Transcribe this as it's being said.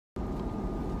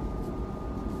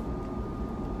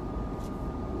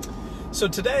So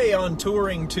today on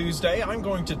Touring Tuesday, I'm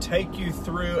going to take you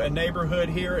through a neighborhood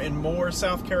here in Moore,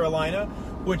 South Carolina,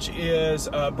 which is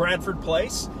Bradford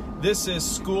Place. This is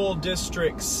School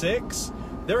District 6.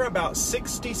 There are about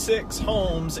 66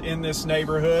 homes in this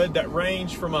neighborhood that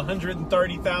range from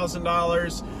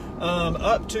 $130,000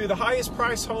 up to the highest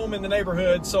price home in the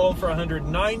neighborhood sold for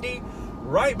 $190,000.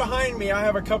 Right behind me, I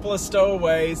have a couple of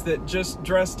stowaways that just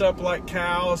dressed up like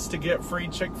cows to get free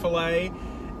Chick-fil-A.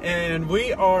 And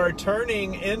we are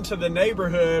turning into the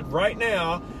neighborhood right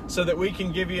now so that we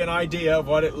can give you an idea of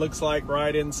what it looks like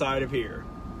right inside of here.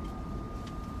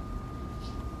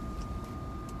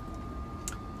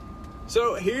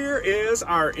 So here is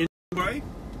our entryway.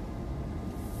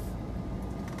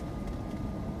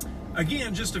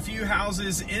 Again, just a few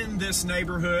houses in this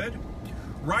neighborhood.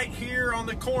 Right here on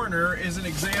the corner is an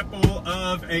example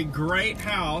of a great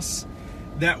house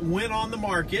that went on the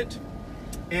market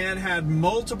and had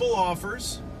multiple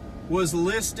offers, was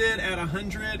listed at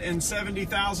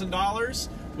 $170,000,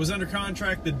 was under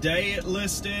contract the day it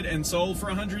listed and sold for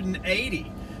 $180,000.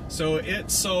 So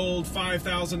it sold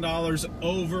 $5,000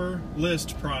 over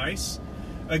list price.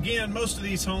 Again, most of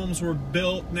these homes were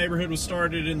built, neighborhood was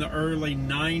started in the early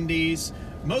 90s.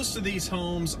 Most of these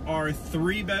homes are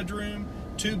 3-bedroom,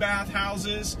 2-bath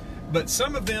houses, but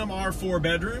some of them are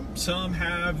 4-bedroom. Some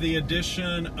have the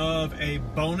addition of a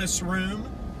bonus room.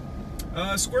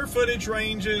 Square footage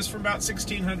ranges from about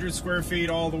 1,600 square feet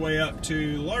all the way up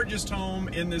to the largest home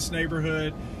in this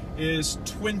neighborhood is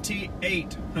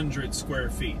 2,800 square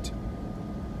feet.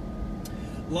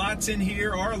 Lots in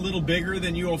here are a little bigger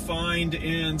than you will find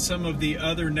in some of the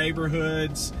other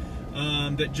neighborhoods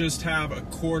that just have a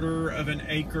 1/4 of an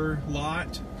acre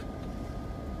lot.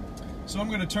 So I'm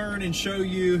going to turn and show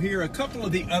you here a couple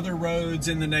of the other roads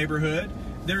in the neighborhood.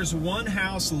 There's one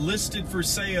house listed for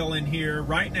sale in here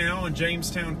right now on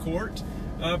Jamestown Court,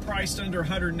 priced under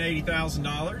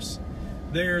 $180,000.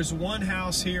 There's one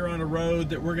house here on a road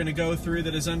that we're going to go through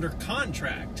that is under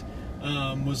contract,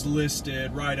 was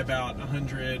listed right about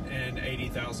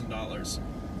 $180,000.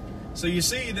 So you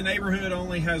see the neighborhood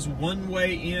only has one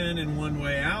way in and one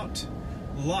way out.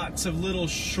 Lots of little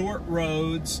short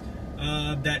roads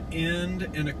that end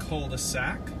in a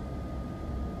cul-de-sac.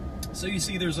 So you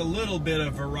see there's a little bit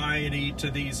of variety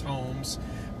to these homes,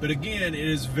 but again, it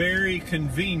is very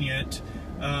convenient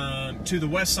to the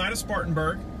west side of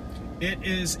Spartanburg. It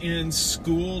is in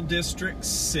School District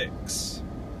 6.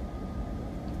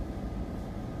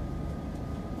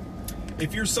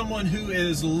 If you're someone who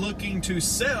is looking to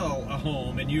sell a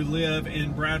home and you live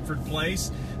in Bradford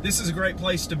Place, this is a great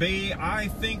place to be. I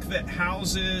think that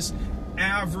houses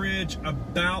average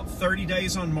about 30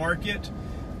 days on market.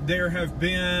 There have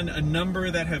been a number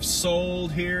that have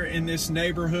sold here in this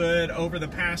neighborhood over the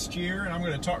past year, and I'm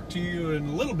going to talk to you in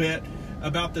a little bit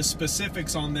about the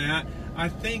specifics on that. I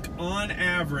think on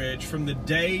average, from the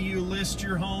day you list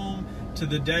your home to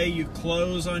the day you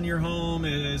close on your home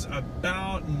is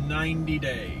about 90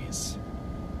 days.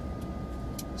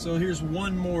 So here's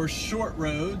one more short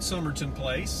road, Somerton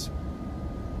Place.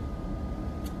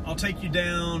 I'll take you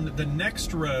down the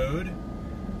next road,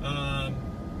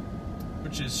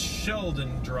 which is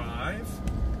Sheldon Drive.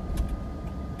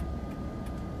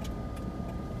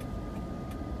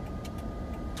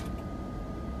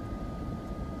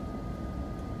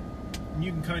 And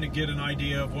you can kind of get an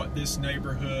idea of what this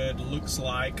neighborhood looks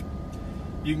like.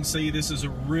 You can see this is a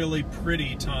really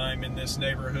pretty time in this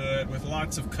neighborhood with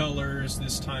lots of colors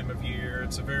this time of year.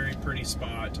 It's a very pretty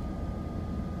spot.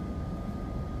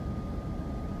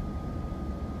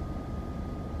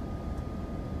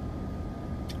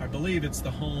 I believe it's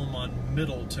the home on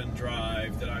Middleton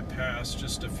Drive that I passed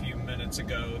just a few minutes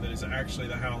ago that is actually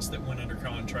the house that went under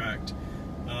contract.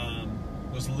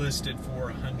 Was listed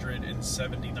for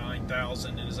 $179,000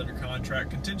 and is under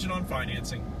contract contingent on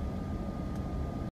financing.